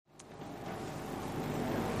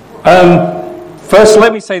First,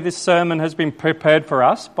 let me say this sermon has been prepared for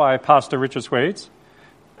us by Pastor Richard Swedes,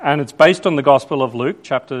 and it's based on the Gospel of Luke,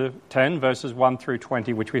 chapter 10, verses 1 through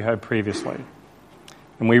 20, which we heard previously.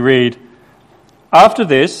 And we read, "After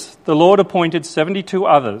this, the Lord appointed 72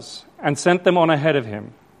 others and sent them on ahead of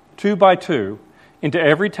him, 2 by 2, into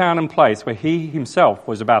every town and place where he himself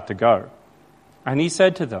was about to go. And he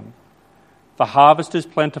said to them, 'The harvest is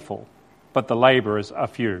plentiful, but the laborers are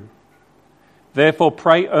few. Therefore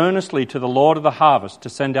pray earnestly to the Lord of the harvest to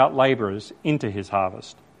send out laborers into his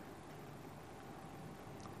harvest.'"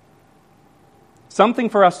 Something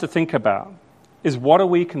for us to think about is, what are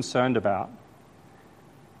we concerned about?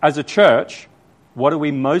 As a church, what are we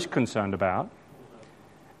most concerned about?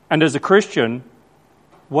 And as a Christian,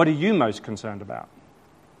 what are you most concerned about?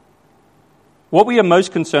 What we are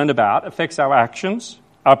most concerned about affects our actions,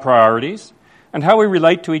 our priorities, and how we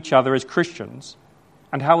relate to each other as Christians,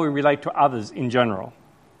 and how we relate to others in general.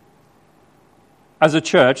 As a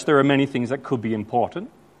church, there are many things that could be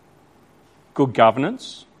important. Good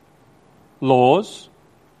governance, laws,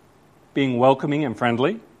 being welcoming and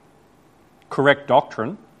friendly, correct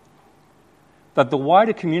doctrine, that the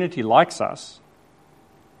wider community likes us,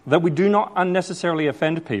 that we do not unnecessarily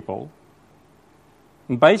offend people,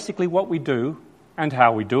 and basically what we do and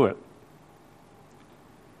how we do it.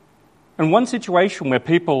 And one situation where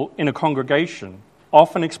people in a congregation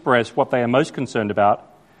often express what they are most concerned about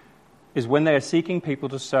is when they are seeking people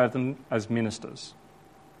to serve them as ministers.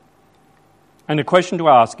 And the question to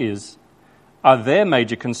ask is, are their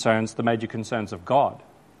major concerns the major concerns of God?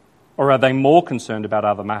 Or are they more concerned about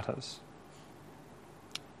other matters?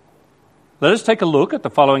 Let us take a look at the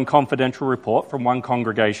following confidential report from one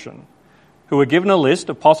congregation, who were given a list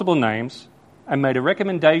of possible names and made a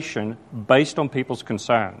recommendation based on people's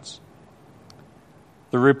concerns.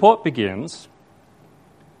 The report begins,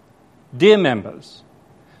 "Dear members,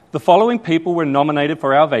 the following people were nominated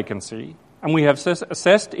for our vacancy, and we have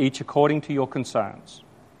assessed each according to your concerns.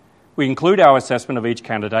 We include our assessment of each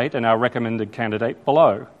candidate and our recommended candidate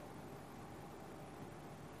below."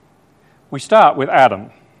 We start with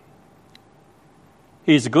Adam.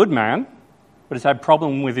 He is a good man, but has had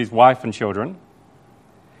problems with his wife and children.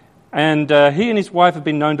 And he and his wife have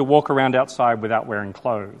been known to walk around outside without wearing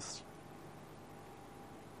clothes.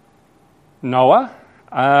 Noah,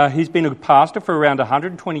 he's been a pastor for around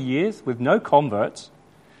 120 years with no converts.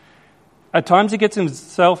 At times he gets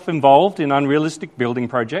himself involved in unrealistic building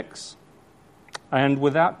projects and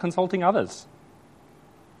without consulting others.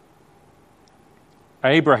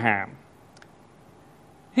 Abraham,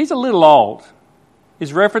 he's a little old.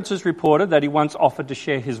 His references reported that he once offered to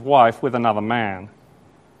share his wife with another man.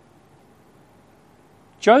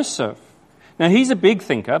 Joseph, now he's a big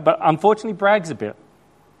thinker, but unfortunately brags a bit.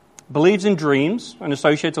 Believes in dreams and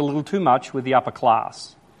associates a little too much with the upper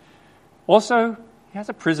class. Also, he has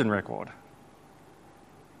a prison record.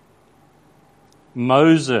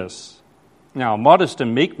 Moses, now a modest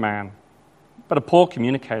and meek man, but a poor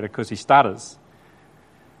communicator because he stutters.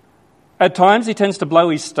 At times he tends to blow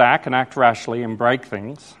his stack and act rashly and break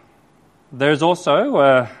things. There's also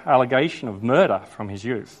an allegation of murder from his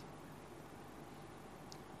youth.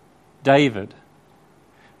 David,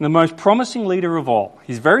 the most promising leader of all.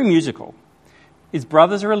 He's very musical. His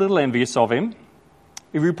brothers are a little envious of him.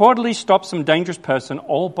 He reportedly stopped some dangerous person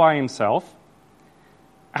all by himself.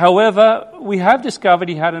 However, we have discovered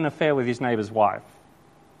he had an affair with his neighbour's wife.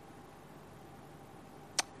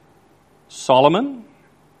 Solomon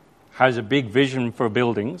has a big vision for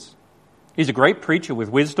buildings. He's a great preacher with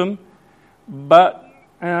wisdom, but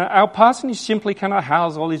our parsonage simply cannot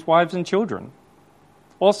house all his wives and children.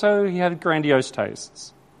 Also, he had grandiose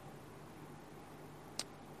tastes.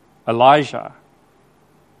 Elijah,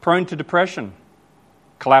 prone to depression,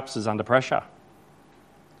 collapses under pressure.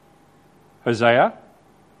 Hosea,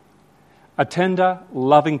 a tender,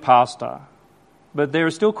 loving pastor, but there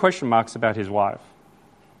are still question marks about his wife.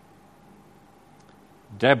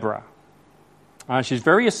 Deborah, she's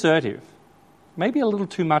very assertive, maybe a little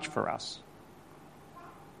too much for us.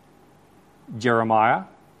 Jeremiah,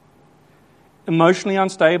 emotionally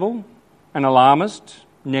unstable, an alarmist,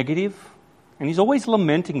 negative, and he's always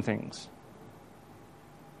lamenting things.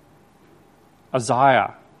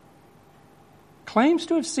 Isaiah claims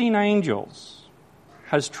to have seen angels,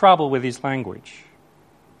 has trouble with his language.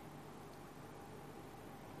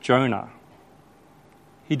 Jonah,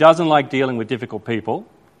 he doesn't like dealing with difficult people.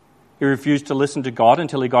 He refused to listen to God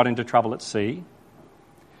until he got into trouble at sea.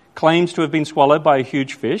 Claims to have been swallowed by a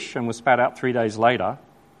huge fish and was spat out 3 days later.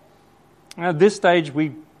 At this stage,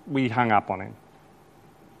 we hung up on him.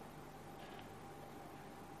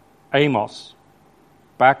 Amos,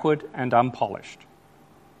 backward and unpolished.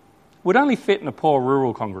 would only fit in a poor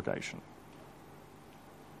rural congregation.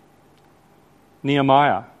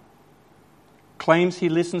 Nehemiah claims he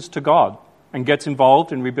listens to God and gets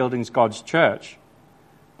involved in rebuilding God's church,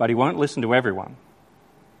 but he won't listen to everyone.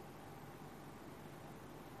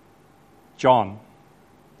 John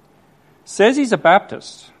says he's a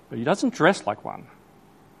Baptist, but he doesn't dress like one.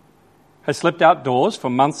 Has slept outdoors for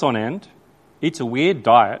months on end, eats a weird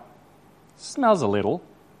diet, smells a little,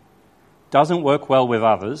 doesn't work well with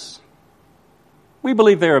others. We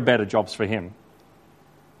believe there are better jobs for him.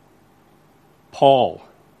 Paul,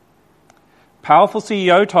 powerful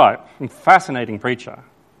CEO type and fascinating preacher,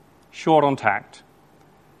 short on tact.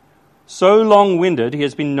 So long-winded he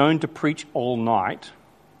has been known to preach all night.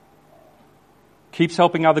 Keeps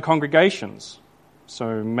helping other congregations,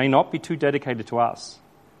 so may not be too dedicated to us.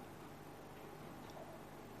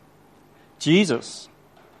 Jesus,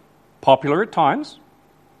 popular at times,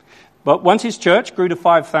 but once his church grew to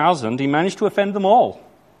 5,000, he managed to offend them all.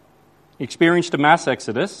 He experienced a mass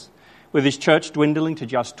exodus, with his church dwindling to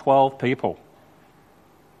just 12 people.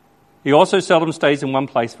 He also seldom stays in one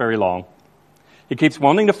place very long. He keeps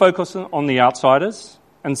wanting to focus on the outsiders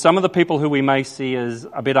and some of the people who we may see as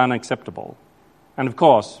a bit unacceptable. And of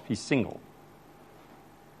course, he's single.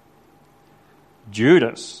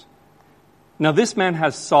 Judas. Now, this man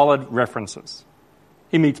has solid references.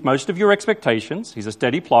 He meets most of your expectations. He's a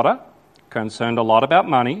steady plotter, concerned a lot about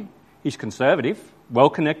money. He's conservative, well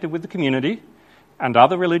connected with the community and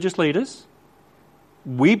other religious leaders.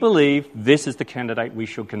 We believe this is the candidate we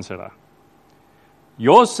should consider.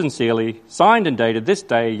 Yours sincerely, signed and dated this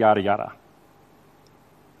day, yada yada.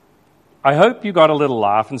 I hope you got a little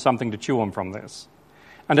laugh and something to chew on from this,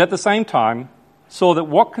 and at the same time saw that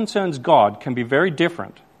what concerns God can be very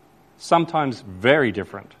different, sometimes very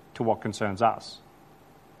different, to what concerns us.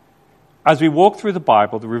 As we walk through the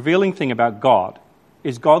Bible, the revealing thing about God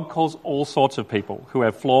is God calls all sorts of people who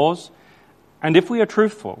have flaws, and if we are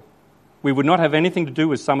truthful, we would not have anything to do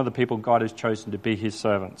with some of the people God has chosen to be his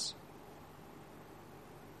servants.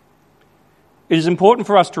 It is important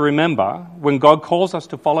for us to remember, when God calls us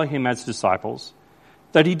to follow him as disciples,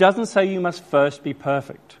 that he doesn't say you must first be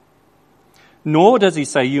perfect, nor does he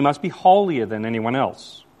say you must be holier than anyone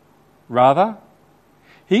else. Rather,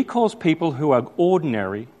 he calls people who are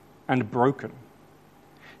ordinary and broken.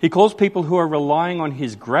 He calls people who are relying on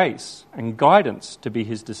his grace and guidance to be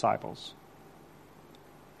his disciples.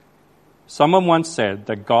 Someone once said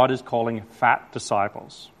that God is calling fat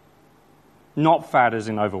disciples. Not fat as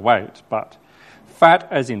in overweight, but fat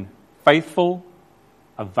as in faithful,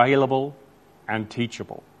 available, and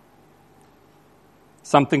teachable.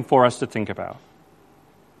 Something for us to think about.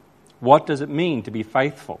 What does it mean to be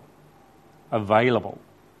faithful, available,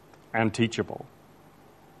 and teachable?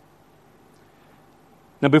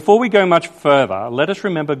 Now, before we go much further, let us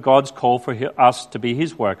remember God's call for us to be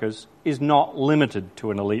his workers is not limited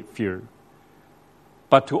to an elite few,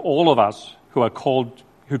 but to all of us who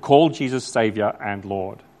call Jesus Saviour and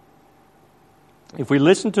Lord. If we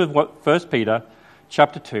listen to what 1 Peter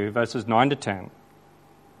chapter 2, verses 9 to 10,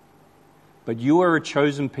 but you are a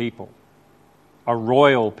chosen people, a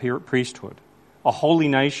royal priesthood, a holy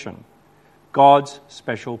nation, God's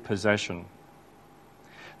special possession,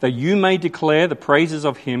 that you may declare the praises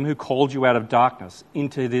of him who called you out of darkness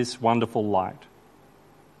into this wonderful light.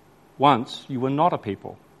 Once you were not a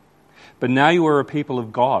people, but now you are a people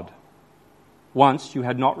of God. Once you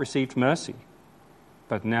had not received mercy,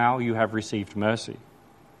 but now you have received mercy.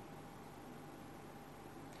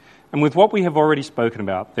 And with what we have already spoken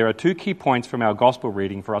about, there are two key points from our gospel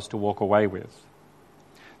reading for us to walk away with.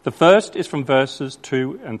 The first is from verses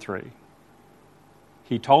 2 and 3.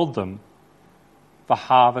 He told them, "The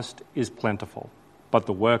harvest is plentiful, but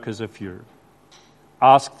the workers are few.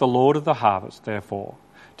 Ask the Lord of the harvest, therefore,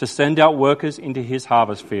 to send out workers into his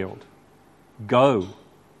harvest field. Go,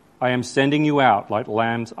 I am sending you out like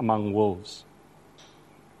lambs among wolves."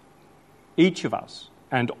 Each of us,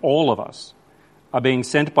 and all of us, are being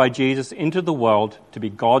sent by Jesus into the world to be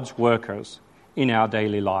God's workers in our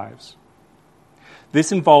daily lives.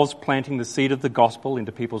 This involves planting the seed of the gospel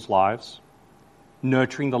into people's lives,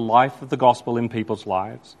 nurturing the life of the gospel in people's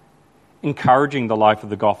lives, encouraging the life of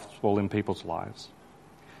the gospel in people's lives,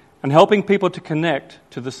 and helping people to connect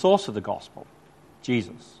to the source of the gospel,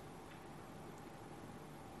 Jesus.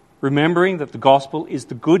 Remembering that the gospel is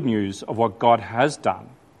the good news of what God has done,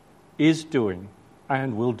 is doing,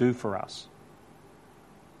 and will do for us.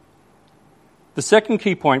 The second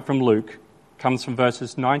key point from Luke comes from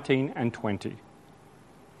verses 19 and 20.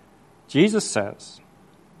 Jesus says,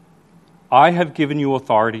 "I have given you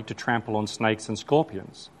authority to trample on snakes and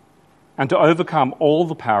scorpions, and to overcome all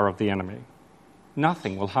the power of the enemy.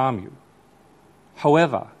 nothing will harm you.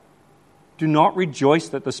 However, do not rejoice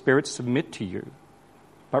that the spirits submit to you,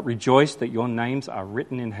 but rejoice that your names are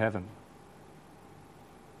written in heaven.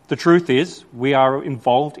 The truth is, we are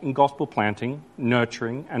involved in gospel planting,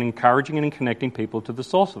 nurturing, and encouraging and connecting people to the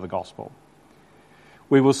source of the gospel.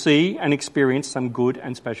 We will see and experience some good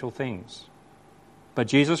and special things. But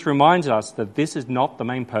Jesus reminds us that this is not the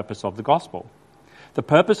main purpose of the gospel. The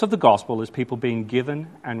purpose of the gospel is people being given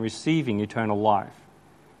and receiving eternal life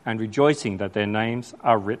and rejoicing that their names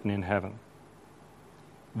are written in heaven.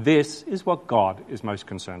 This is what God is most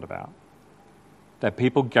concerned about, that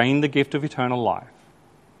people gain the gift of eternal life.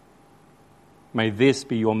 May this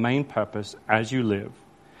be your main purpose as you live,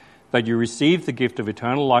 that you receive the gift of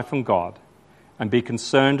eternal life from God and be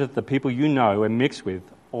concerned that the people you know and mix with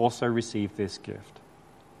also receive this gift.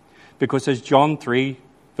 Because as John 3,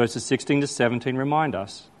 verses 16 to 17 remind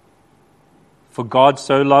us, for God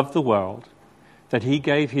so loved the world that he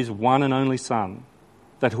gave his one and only Son,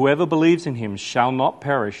 that whoever believes in him shall not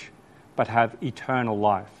perish, but have eternal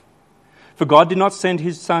life. For God did not send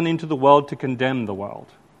his Son into the world to condemn the world,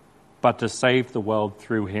 but to save the world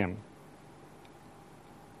through him.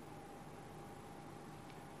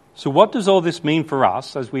 So what does all this mean for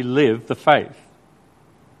us as we live the faith?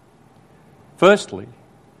 Firstly,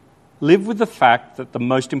 live with the fact that the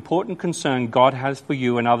most important concern God has for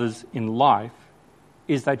you and others in life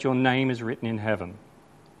is that your name is written in heaven.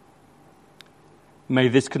 May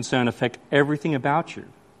this concern affect everything about you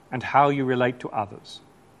and how you relate to others.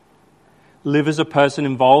 Live as a person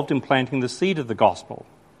involved in planting the seed of the gospel,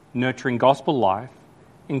 nurturing gospel life,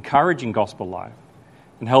 encouraging gospel life,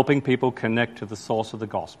 and helping people connect to the source of the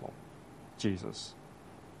gospel, Jesus.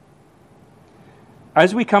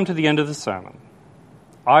 As we come to the end of the sermon,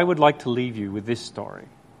 I would like to leave you with this story.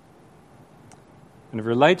 And it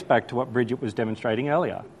relates back to what Bridget was demonstrating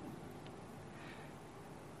earlier.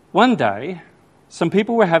 One day, some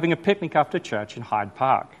people were having a picnic after church in Hyde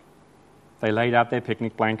Park. They laid out their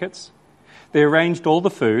picnic blankets. They arranged all the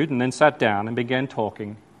food and then sat down and began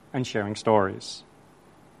talking and sharing stories.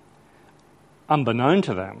 Unbeknown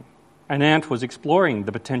to them, an ant was exploring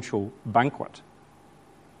the potential banquet.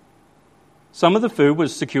 Some of the food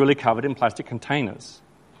was securely covered in plastic containers,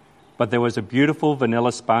 but there was a beautiful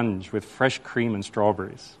vanilla sponge with fresh cream and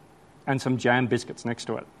strawberries, and some jam biscuits next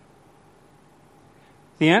to it.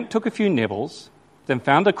 The ant took a few nibbles, then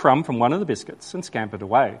found a crumb from one of the biscuits and scampered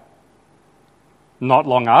away. Not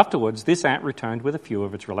long afterwards, this ant returned with a few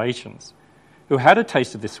of its relations, who had a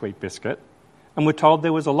taste of this sweet biscuit and were told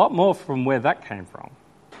there was a lot more from where that came from.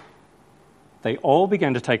 They all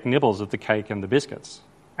began to take nibbles of the cake and the biscuits,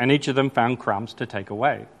 and each of them found crumbs to take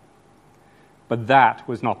away. But that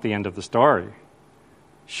was not the end of the story.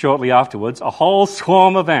 Shortly afterwards, a whole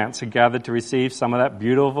swarm of ants had gathered to receive some of that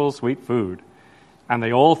beautiful, sweet food, and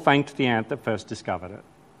they all thanked the ant that first discovered it.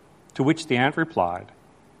 To which the ant replied,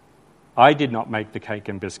 "I did not make the cake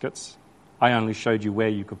and biscuits. I only showed you where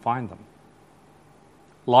you could find them."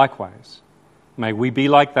 Likewise, may we be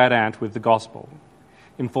like that ant with the gospel,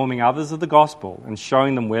 informing others of the gospel and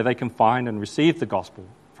showing them where they can find and receive the gospel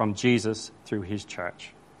from Jesus through his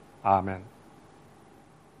church. Amen.